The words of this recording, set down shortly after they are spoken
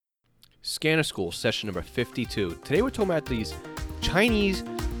Scanner School, session number 52. Today we're talking about these Chinese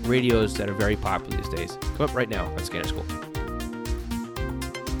radios that are very popular these days. Come up right now on Scanner School.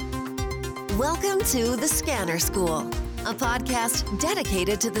 Welcome to the Scanner School, a podcast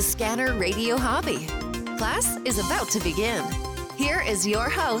dedicated to the scanner radio hobby. Class is about to begin. Here is your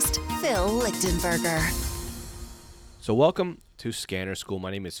host, Phil Lichtenberger. So welcome to Scanner School. My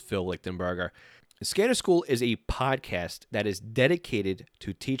name is Phil Lichtenberger. Scanner School is a podcast that is dedicated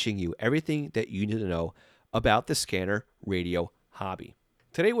to teaching you everything that you need to know about the scanner radio hobby.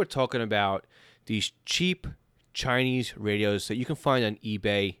 Today we're talking about these cheap Chinese radios that you can find on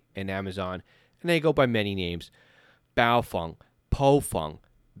eBay and Amazon, and they go by many names: Baofeng, Pofeng,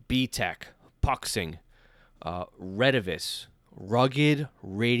 BTEC, Puxing, Retevis, Rugged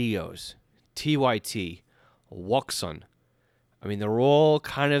Radios, TYT, Wuxun. I mean, they're all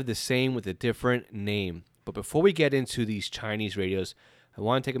kind of the same with a different name. But before we get into these Chinese radios, I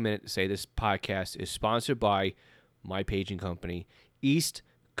want to take a minute to say this podcast is sponsored by my paging company,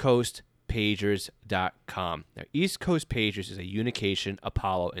 EastCoastPagers.com. Now, East Coast Pagers is a Unication,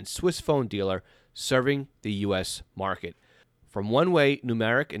 Apollo, and Swiss phone dealer serving the U.S. market. From one-way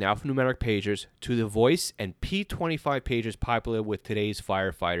numeric and alphanumeric pagers to the voice and P25 pagers popular with today's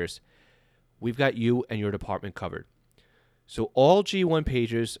firefighters, we've got you and your department covered. So all G1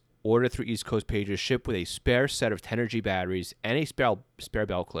 pagers ordered through East Coast Pagers ship with a spare set of 10G batteries and a spare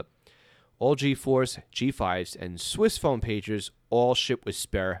bell clip. All G4s, G5s, and Swiss phone pagers all ship with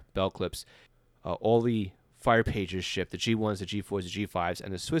spare bell clips. All the fire pagers ship, the G1s, the G4s, the G5s,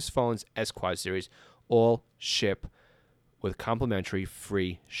 and the Swiss phones S-Quad series all ship with complimentary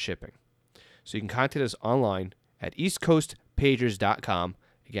free shipping. So you can contact us online at eastcoastpagers.com.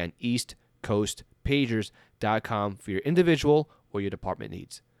 Again, eastcoastpagers.com for your individual or your department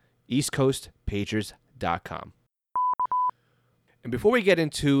needs. eastcoastpagers.com. And before we get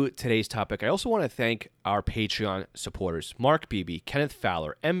into today's topic, I also want to thank our Patreon supporters: Mark Beebe, Kenneth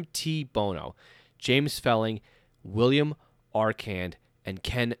Fowler, M.T. Bono, James Felling, William Arcand, and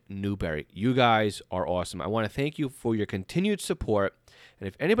Ken Newberry. You guys are awesome. I want to thank you for your continued support. And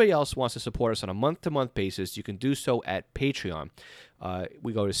if anybody else wants to support us on a month-to-month basis, you can do so at Patreon.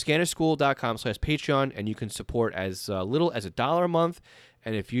 We go to scannerschool.com/Patreon, and you can support as little as $1 a month.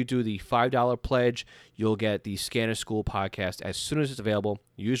 And if you do the $5 pledge, you'll get the Scanner School podcast as soon as it's available.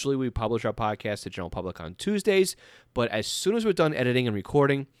 Usually we publish our podcast to the general public on Tuesdays, but as soon as we're done editing and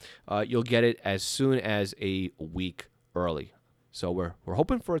recording, you'll get it as soon as a week early. So we're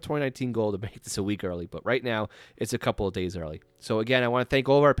hoping for a 2019 goal to make this a week early, but right now it's a couple of days early. So again, I want to thank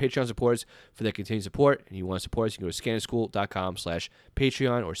all of our Patreon supporters for their continued support. And if you want to support us, you can go to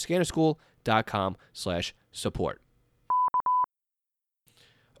scannerschool.com/Patreon or scannerschool.com/support.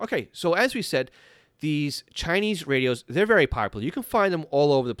 Okay, so as we said, these Chinese radios, they're very popular. You can find them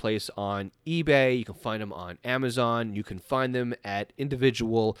all over the place on eBay. You can find them on Amazon. You can find them at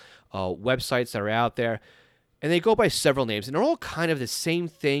individual websites that are out there. And they go by several names, and they're all kind of the same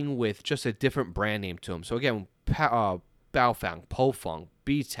thing with just a different brand name to them. So again, Baofeng, Pofeng,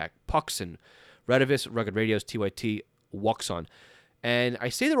 BTEC, Puxing, Retevis, Rugged Radios, TYT, Wuxun. And I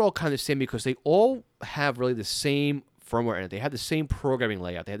say they're all kind of the same because they all have really the same firmware in it. They have the same programming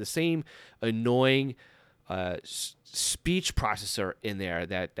layout. They have the same annoying speech processor in there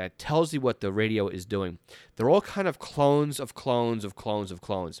that tells you what the radio is doing. They're all kind of clones of clones of clones of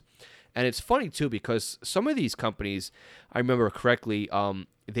clones. And it's funny, too, because some of these companies, I remember correctly,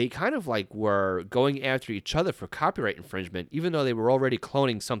 they kind of like were going after each other for copyright infringement, even though they were already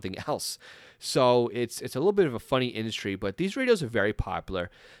cloning something else. So it's a little bit of a funny industry, but these radios are very popular.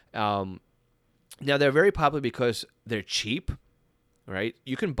 Now, they're very popular because they're cheap, right?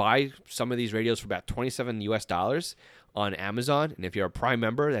 You can buy some of these radios for about $27 US on Amazon. And if you're a Prime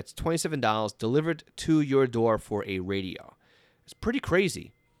member, that's $27 delivered to your door for a radio. It's pretty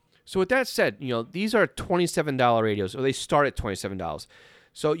crazy. So with that said, these are $27 radios, or they start at $27.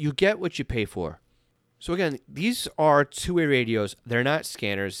 So you get what you pay for. So again, these are two-way radios. They're not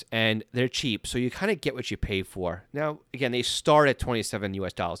scanners, and they're cheap. So you kind of get what you pay for. Now, again, they start at $27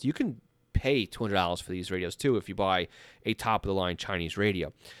 US. You can pay $200 for these radios too if you buy a top-of-the-line Chinese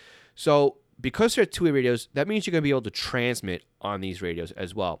radio. So because they're two-way radios, that means you're going to be able to transmit on these radios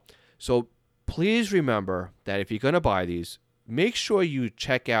as well. So please remember that if you're going to buy these, make sure you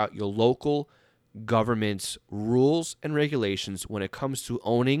check out your local government's rules and regulations when it comes to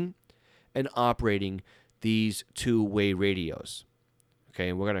owning and operating these two-way radios. Okay,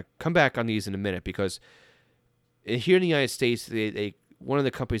 and we're going to come back on these in a minute because here in the United States, one of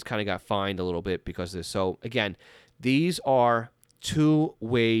the companies kind of got fined a little bit because of this. So again, these are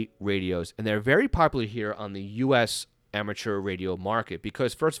two-way radios, and they're very popular here on the U.S. amateur radio market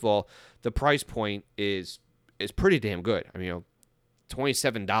because, first of all, the price point is pretty damn good. I mean,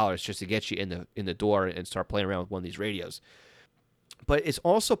 $27 just to get you in the door and start playing around with one of these radios. But it's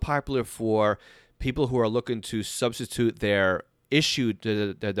also popular for people who are looking to substitute their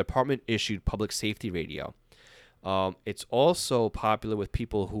the department issued public safety radio. It's also popular with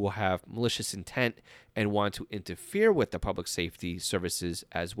people who have malicious intent and want to interfere with the public safety services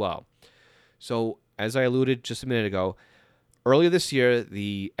as well. So, as I alluded just a minute ago, earlier this year,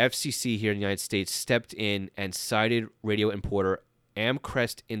 the FCC here in the United States stepped in and cited radio importer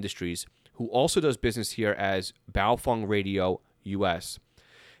Amcrest Industries, who also does business here as Baofeng Radio US.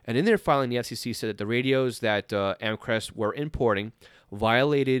 And in their filing, the FCC said that the radios that Amcrest were importing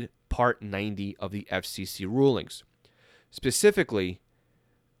violated Part 90 of the FCC rulings. Specifically,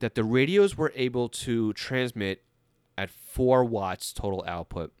 that the radios were able to transmit at 4 watts total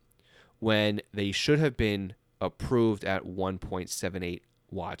output when they should have been approved at 1.78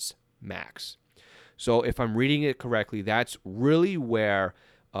 watts max. So if I'm reading it correctly, that's really where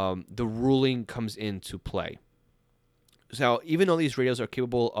the ruling comes into play. So even though these radios are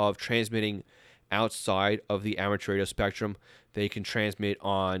capable of transmitting outside of the amateur radio spectrum, they can transmit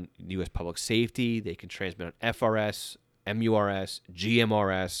on U.S. public safety, they can transmit on FRS, MURS,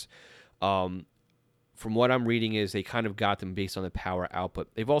 GMRS. From what I'm reading is they kind of got them based on the power output.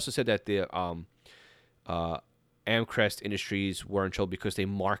 They've also said that the Amcrest Industries were in trouble because they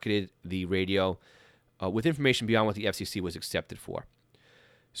marketed the radio with information beyond what the FCC was accepted for.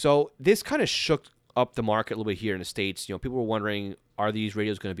 So this kind of shook up the market a little bit here in the States. You know, people were wondering, are these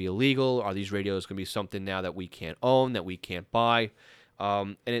radios going to be illegal? Are these radios going to be something now that we can't own, that we can't buy?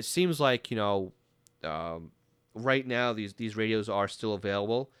 And it seems like, right now these radios are still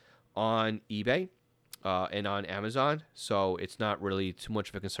available on eBay and on Amazon. So it's not really too much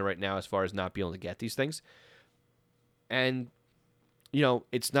of a concern right now as far as not being able to get these things. And,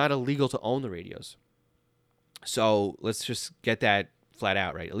 it's not illegal to own the radios. So let's just get that flat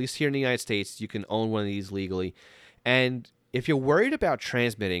out, right? At least here in the United States, you can own one of these legally. And if you're worried about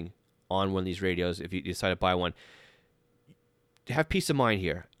transmitting on one of these radios, if you decide to buy one, have peace of mind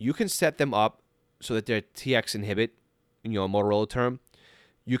here. You can set them up so that they're TX inhibit, a Motorola term.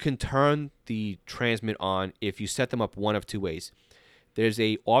 You can turn the transmit on if you set them up one of two ways. There's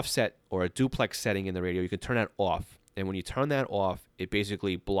a offset or a duplex setting in the radio. You can turn that off. And when you turn that off, it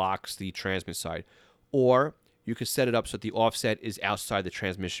basically blocks the transmit side. Or you can set it up so that the offset is outside the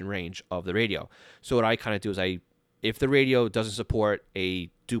transmission range of the radio. So what I kind of do is if the radio doesn't support a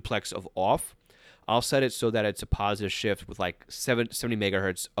duplex of off, I'll set it so that it's a positive shift with like 70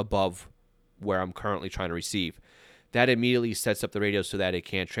 megahertz above where I'm currently trying to receive. That immediately sets up the radio so that it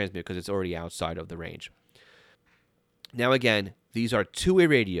can't transmit because it's already outside of the range. Now again, these are two-way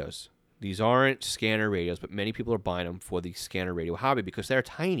radios. These aren't scanner radios, but many people are buying them for the scanner radio hobby because they're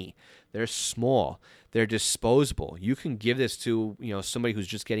tiny, they're small, they're disposable. You can give this to somebody who's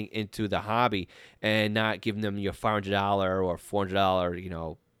just getting into the hobby and not giving them your $500 or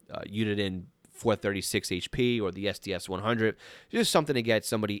 $400 unit in 436 HP or the SDS 100. Just something to get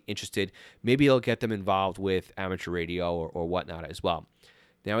somebody interested. Maybe it'll get them involved with amateur radio or whatnot as well.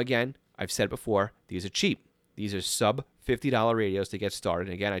 Now again, I've said before, these are cheap. These are sub $50 radios to get started.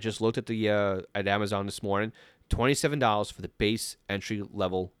 And again, I just looked at at Amazon this morning, $27 for the base entry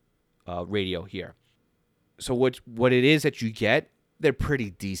level radio here. So what it is that you get, they're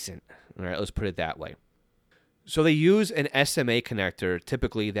pretty decent. All right, let's put it that way. So they use an SMA connector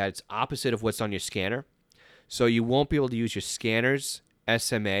typically that's opposite of what's on your scanner. So you won't be able to use your scanner's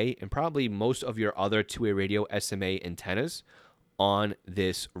SMA and probably most of your other two-way radio SMA antennas on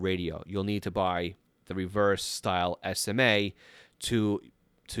this radio. You'll need to buy the reverse style SMA to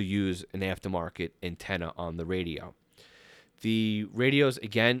use an aftermarket antenna on the radio. The radios,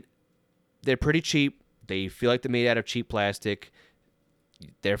 again, they're pretty cheap. They feel like they're made out of cheap plastic.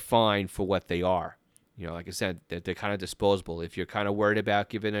 They're fine for what they are. Like I said, they're kind of disposable. If you're kind of worried about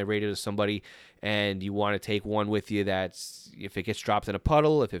giving a radio to somebody and you want to take one with you that's, if it gets dropped in a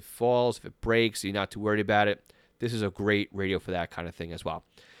puddle, if it falls, if it breaks, you're not too worried about it, this is a great radio for that kind of thing as well.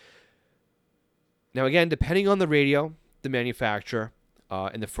 Now, again, depending on the radio, the manufacturer,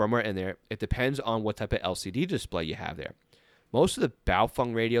 and the firmware in there, it depends on what type of LCD display you have there. Most of the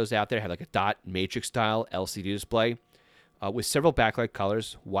Baofeng radios out there have like a dot matrix style LCD display with several backlight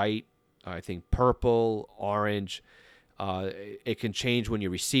colors, white, I think purple, orange. It can change when you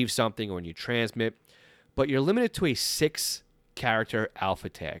receive something or when you transmit, but you're limited to a 6-character alpha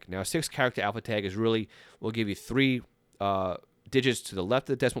tag. Now, a 6-character alpha tag will give you 3 digits to the left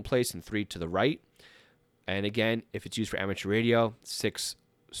of the decimal place and 3 to the right. And again, if it's used for amateur radio, 6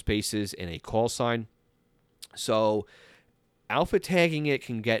 spaces and a call sign. So alpha tagging it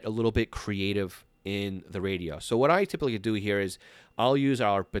can get a little bit creative in the radio. So what I typically do here is I'll use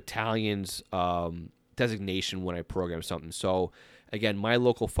our battalion's designation when I program something. So again, my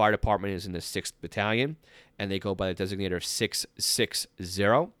local fire department is in the 6th Battalion, and they go by the designator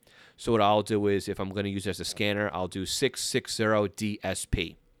 660. So what I'll do is, if I'm going to use it as a scanner, I'll do 660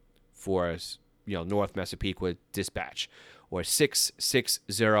 DSP for North Massapequa Dispatch, or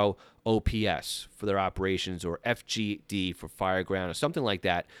 660 OPS for their operations, or FGD for Fireground, or something like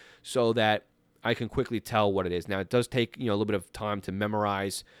that, so that I can quickly tell what it is. Now, it does take a little bit of time to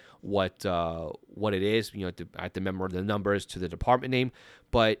memorize what it is. I have to remember the numbers to the department name,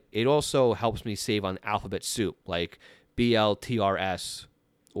 but it also helps me save on alphabet soup, like BLTRS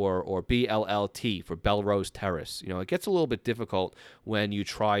or BLLT for Belrose Terrace. It gets a little bit difficult when you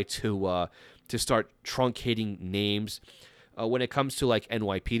try to start truncating names. When it comes to like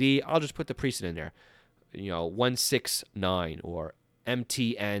NYPD, I'll just put the precinct in there, 169 or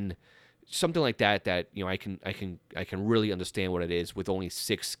MTN, something like that. I can really understand what it is with only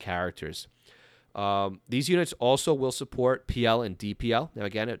 6 characters. These units also will support PL and DPL. Now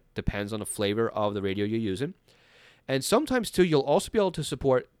again, it depends on the flavor of the radio you're using. And sometimes, too, you'll also be able to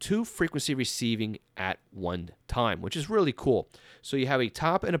support 2 frequency receiving at one time, which is really cool. So you have a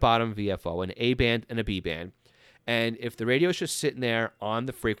top and a bottom VFO, an A band and a B band. And if the radio is just sitting there on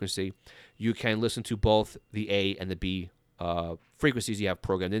the frequency, you can listen to both the A and the B frequencies you have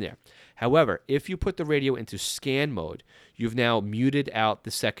programmed in there. However, if you put the radio into scan mode, you've now muted out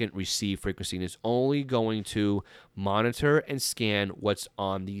the second receive frequency, and it's only going to monitor and scan what's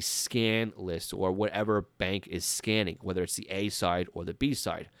on the scan list, or whatever bank is scanning, whether it's the A side or the B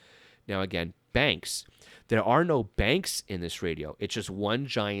side. Now again, banks. There are no banks in this radio. It's just one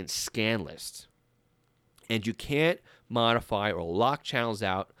giant scan list. And you can't modify or lock channels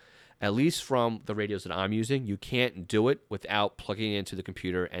out, at least from the radios that I'm using. You can't do it without plugging it into the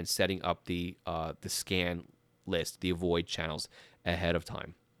computer and setting up the scan list, the avoid channels ahead of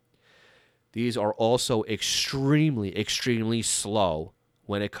time. These are also extremely, extremely slow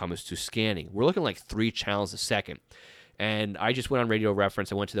when it comes to scanning. We're looking like 3 channels a second. And I just went on Radio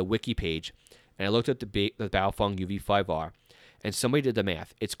Reference. I went to the wiki page, and I looked at the Baofeng UV5R, and somebody did the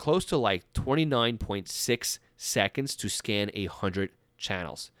math. It's close to like 29.6 seconds to scan 100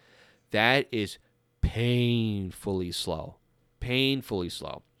 channels. That is painfully slow. Painfully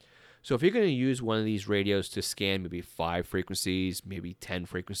slow. So if you're going to use one of these radios to scan maybe 5 frequencies, maybe 10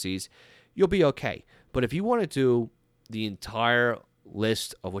 frequencies, you'll be okay. But if you want to do the entire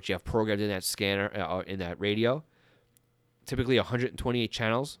list of what you have programmed in that scanner, in that radio, typically 128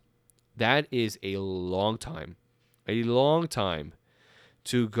 channels, that is a long time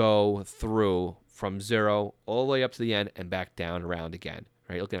to go through from 0 all the way up to the end and back down around again.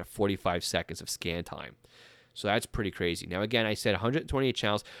 Right, you're looking at 45 seconds of scan time. So that's pretty crazy. Now, again, I said 128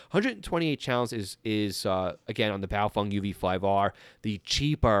 channels. 128 channels is again, on the Baofeng UV5R. The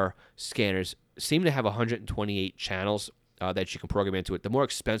cheaper scanners seem to have 128 channels that you can program into it. The more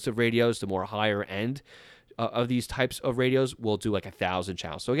expensive radios, the more higher end of these types of radios will do like 1,000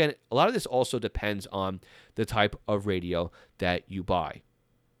 channels. So again, a lot of this also depends on the type of radio that you buy.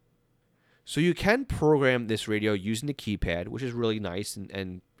 So you can program this radio using the keypad, which is really nice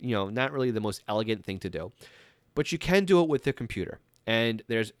and not really the most elegant thing to do. But you can do it with the computer. And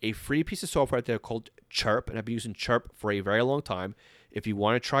there's a free piece of software out there called Chirp, and I've been using Chirp for a very long time. If you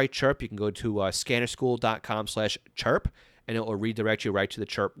want to try Chirp, you can go to scannerschool.com/chirp, and it will redirect you right to the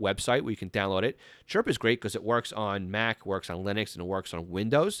Chirp website where you can download it. Chirp is great because it works on Mac, works on Linux, and it works on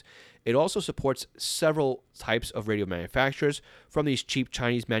Windows. It also supports several types of radio manufacturers, from these cheap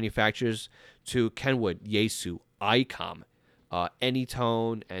Chinese manufacturers to Kenwood, Yaesu, ICOM,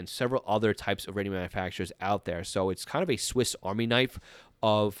 Anytone, and several other types of radio manufacturers out there. So it's kind of a Swiss Army knife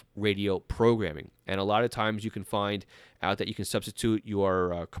of radio programming. And a lot of times you can find out that you can substitute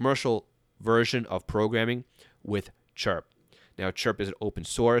your commercial version of programming with Chirp. Now, Chirp is an open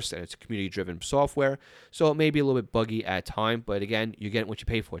source and it's a community-driven software, so it may be a little bit buggy at times, but again, you get what you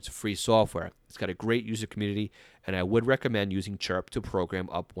pay for. It's free software. It's got a great user community, and I would recommend using Chirp to program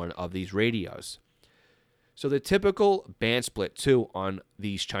up one of these radios. So the typical band split, too, on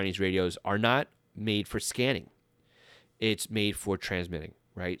these Chinese radios are not made for scanning. It's made for transmitting,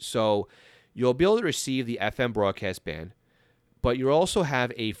 right? So you'll be able to receive the FM broadcast band, but you also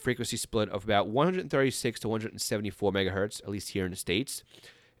have a frequency split of about 136 to 174 megahertz, at least here in the States,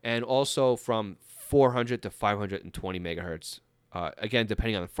 and also from 400 to 520 megahertz. Again,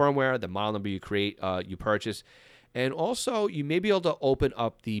 depending on the firmware, the model number you purchase. And also, you may be able to open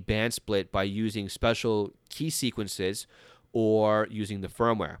up the band split by using special key sequences or using the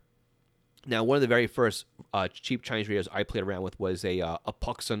firmware. Now, one of the very first cheap Chinese radios I played around with was a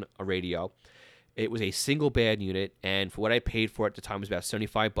Puxon radio. It was a single band unit, and for what I paid for it at the time was about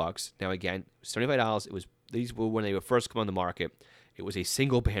 $75. Now, again, $75. These were when they were first come on the market. It was a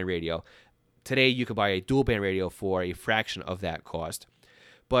single band radio. Today, you could buy a dual band radio for a fraction of that cost.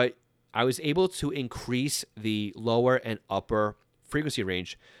 But I was able to increase the lower and upper frequency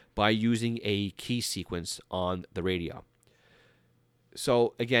range by using a key sequence on the radio.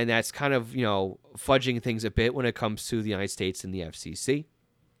 So again, that's kind of, fudging things a bit when it comes to the United States and the FCC.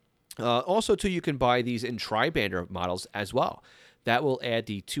 Also, too, you can buy these in tri-bander models as well. That will add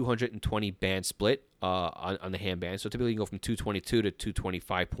the 220 band split on the hand band. So typically you can go from 222 to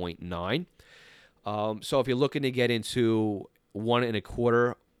 225.9. So if you're looking to get into 1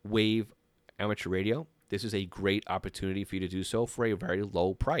 1/4 wave amateur radio, this is a great opportunity for you to do so for a very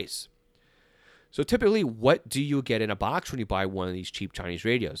low price. So typically, what do you get in a box when you buy one of these cheap Chinese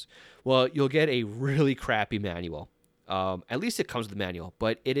radios? Well, you'll get a really crappy manual. At least it comes with a manual,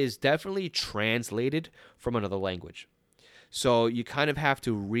 but it is definitely translated from another language. So you kind of have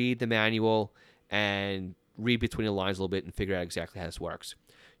to read the manual and read between the lines a little bit and figure out exactly how this works.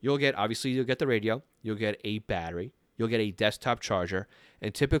 You'll get the radio, you'll get a battery, you'll get a desktop charger,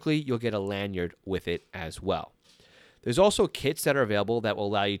 and typically you'll get a lanyard with it as well. There's also kits that are available that will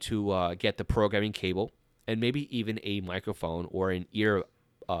allow you to get the programming cable and maybe even a microphone or an ear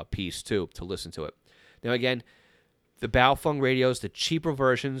piece too to listen to it. Now again, the Baofeng radios, the cheaper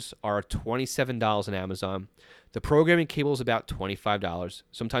versions are $27 on Amazon. The programming cable is about $25.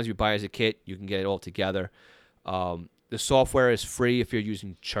 Sometimes you buy as a kit, you can get it all together. The software is free if you're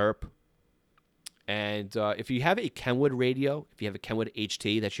using Chirp. And if you have a Kenwood radio, if you have a Kenwood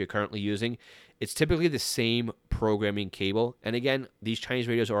HT that you're currently using, it's typically the same programming cable. And again, these Chinese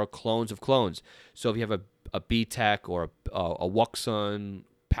radios are clones of clones. So if you have a BTEC or a Wuxun,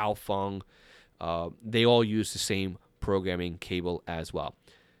 Baofeng, they all use the same programming cable as well.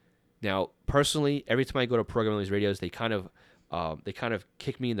 Now, personally, every time I go to program these radios, they kind of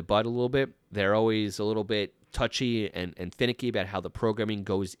kick me in the butt a little bit. They're always a little bit touchy and finicky about how the programming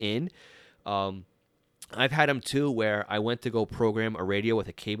goes in. I've had them too where I went to go program a radio with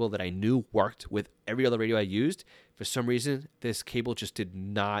a cable that I knew worked with every other radio I used. For some reason, this cable just did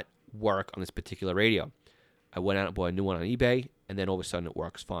not work on this particular radio. I went out and bought a new one on eBay, and then all of a sudden it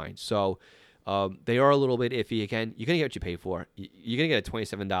works fine. So they are a little bit iffy. Again, you're going to get what you pay for. You're going to get a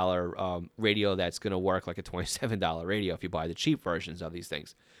 $27 radio that's going to work like a $27 radio if you buy the cheap versions of these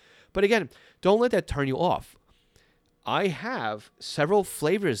things. But again, don't let that turn you off. I have several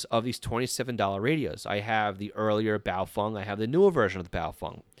flavors of these $27 radios. I have the earlier Baofeng. I have the newer version of the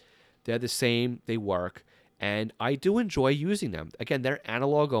Baofeng. They're the same. They work. And I do enjoy using them. Again, they're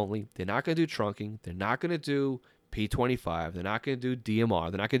analog only. They're not going to do trunking. They're not going to do P25. They're not going to do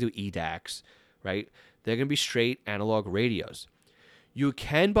DMR. They're not going to do EDAX, right? They're going to be straight analog radios. You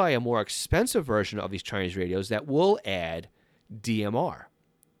can buy a more expensive version of these Chinese radios that will add DMR.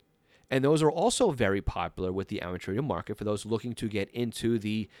 And those are also very popular with the amateur radio market for those looking to get into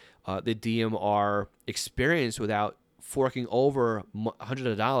the DMR experience without forking over hundreds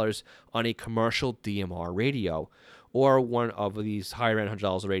of dollars on a commercial DMR radio, or one of these higher end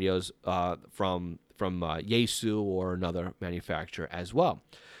 $100 radios from Yaesu or another manufacturer as well.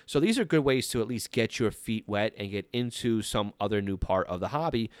 So these are good ways to at least get your feet wet and get into some other new part of the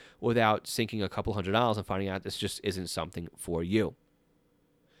hobby without sinking a couple $100s and finding out this just isn't something for you.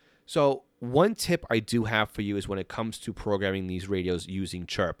 So one tip I do have for you is when it comes to programming these radios using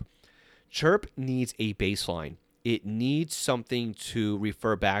Chirp. Chirp needs a baseline. It needs something to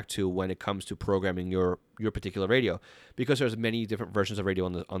refer back to when it comes to programming your particular radio, because there's many different versions of radio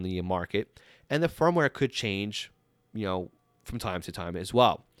on the market, and the firmware could change, from time to time as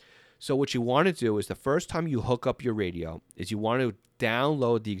well. So what you want to do is the first time you hook up your radio is you want to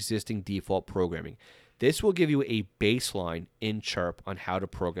download the existing default programming. This will give you a baseline in Chirp on how to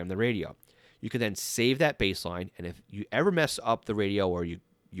program the radio. You can then save that baseline, and if you ever mess up the radio or you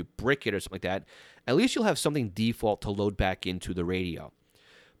brick it or something like that, at least you'll have something default to load back into the radio.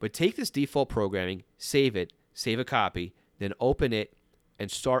 But take this default programming, save it, save a copy, then open it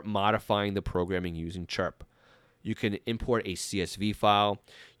and start modifying the programming using Chirp. You can import a CSV file.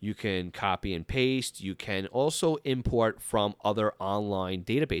 You can copy and paste. You can also import from other online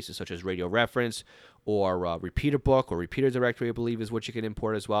databases such as Radio Reference or Repeater Book or Repeater Directory, I believe, is what you can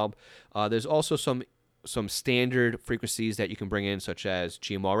import as well. There's also some standard frequencies that you can bring in, such as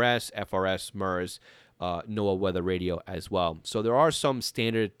GMRS, FRS, MERS, NOAA Weather Radio as well. So there are some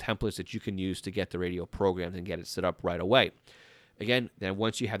standard templates that you can use to get the radio programmed and get it set up right away. Again, then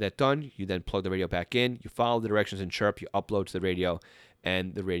once you have that done, you then plug the radio back in, you follow the directions in Chirp, you upload to the radio,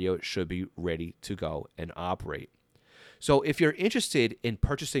 and the radio should be ready to go and operate. So if you're interested in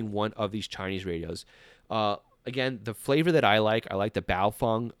purchasing one of these Chinese radios, again, the flavor that I like the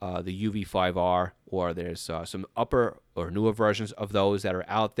Baofeng, the UV5R, or there's some upper or newer versions of those that are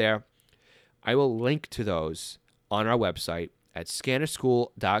out there. I will link to those on our website at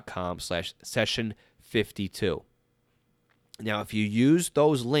scannerschool.com/session52. Now, if you use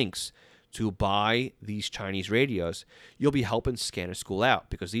those links to buy these Chinese radios, you'll be helping Scanner School out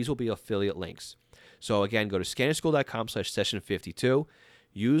because these will be affiliate links. So again, go to scannerschool.com/session52.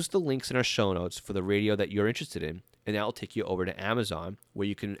 Use the links in our show notes for the radio that you're interested in, and that will take you over to Amazon where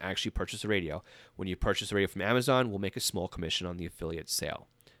you can actually purchase a radio. When you purchase a radio from Amazon, we'll make a small commission on the affiliate sale.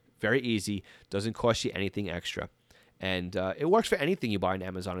 Very easy, doesn't cost you anything extra. And it works for anything you buy on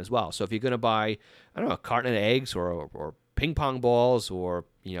Amazon as well. So if you're going to buy, I don't know, a carton of eggs or ping pong balls or,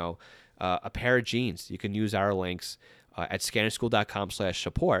 a pair of jeans, you can use our links at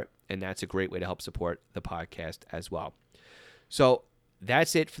scannerschool.com/support, and that's a great way to help support the podcast as well. So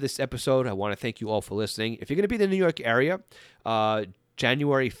that's it for this episode. I want to thank you all for listening. If you're going to be in the New York area,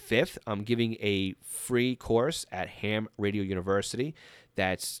 January 5th, I'm giving a free course at Ham Radio University.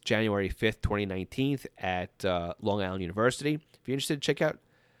 That's January 5th, 2019 at Long Island University. If you're interested, check out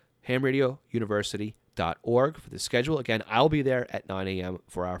hamradiouniversity.org for the schedule. Again, I'll be there at 9 a.m.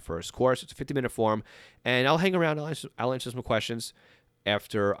 for our first course. It's a 50-minute forum, and I'll hang around. I'll answer some questions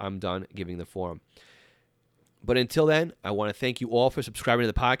after I'm done giving the forum. But until then, I want to thank you all for subscribing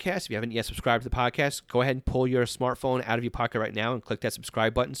to the podcast. If you haven't yet subscribed to the podcast, go ahead and pull your smartphone out of your pocket right now and click that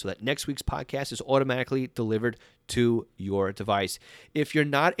subscribe button so that next week's podcast is automatically delivered to your device. If you're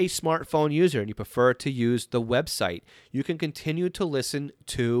not a smartphone user and you prefer to use the website, you can continue to listen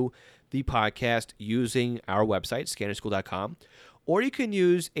to the podcast using our website, scannerschool.com, or you can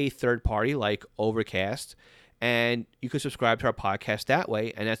use a third party like Overcast, and you can subscribe to our podcast that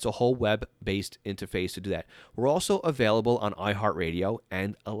way, and that's a whole web-based interface to do that. We're also available on iHeartRadio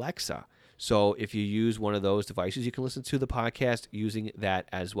and Alexa. So if you use one of those devices, you can listen to the podcast using that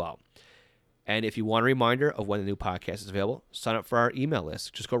as well. And if you want a reminder of when the new podcast is available, sign up for our email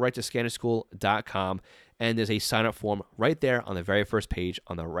list. Just go right to scannerschool.com, and there's a sign-up form right there on the very first page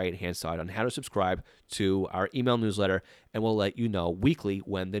on the right-hand side on how to subscribe to our email newsletter, and we'll let you know weekly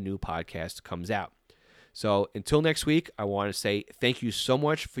when the new podcast comes out. So until next week, I want to say thank you so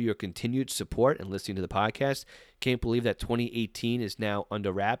much for your continued support and listening to the podcast. Can't believe that 2018 is now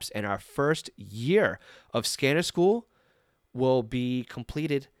under wraps, and our first year of Scanner School will be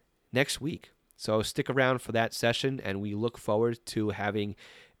completed next week. So stick around for that session, and we look forward to having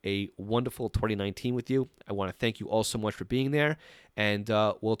a wonderful 2019 with you. I want to thank you all so much for being there, and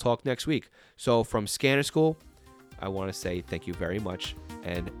we'll talk next week. So from Scanner School, I want to say thank you very much,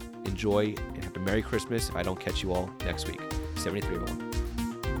 and enjoy and have a Merry Christmas if I don't catch you all next week. 7301.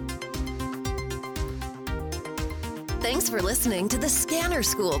 Thanks for listening to the Scanner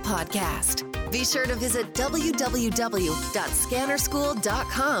School podcast. Be sure to visit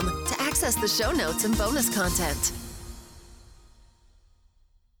www.scannerschool.com to access the show notes and bonus content.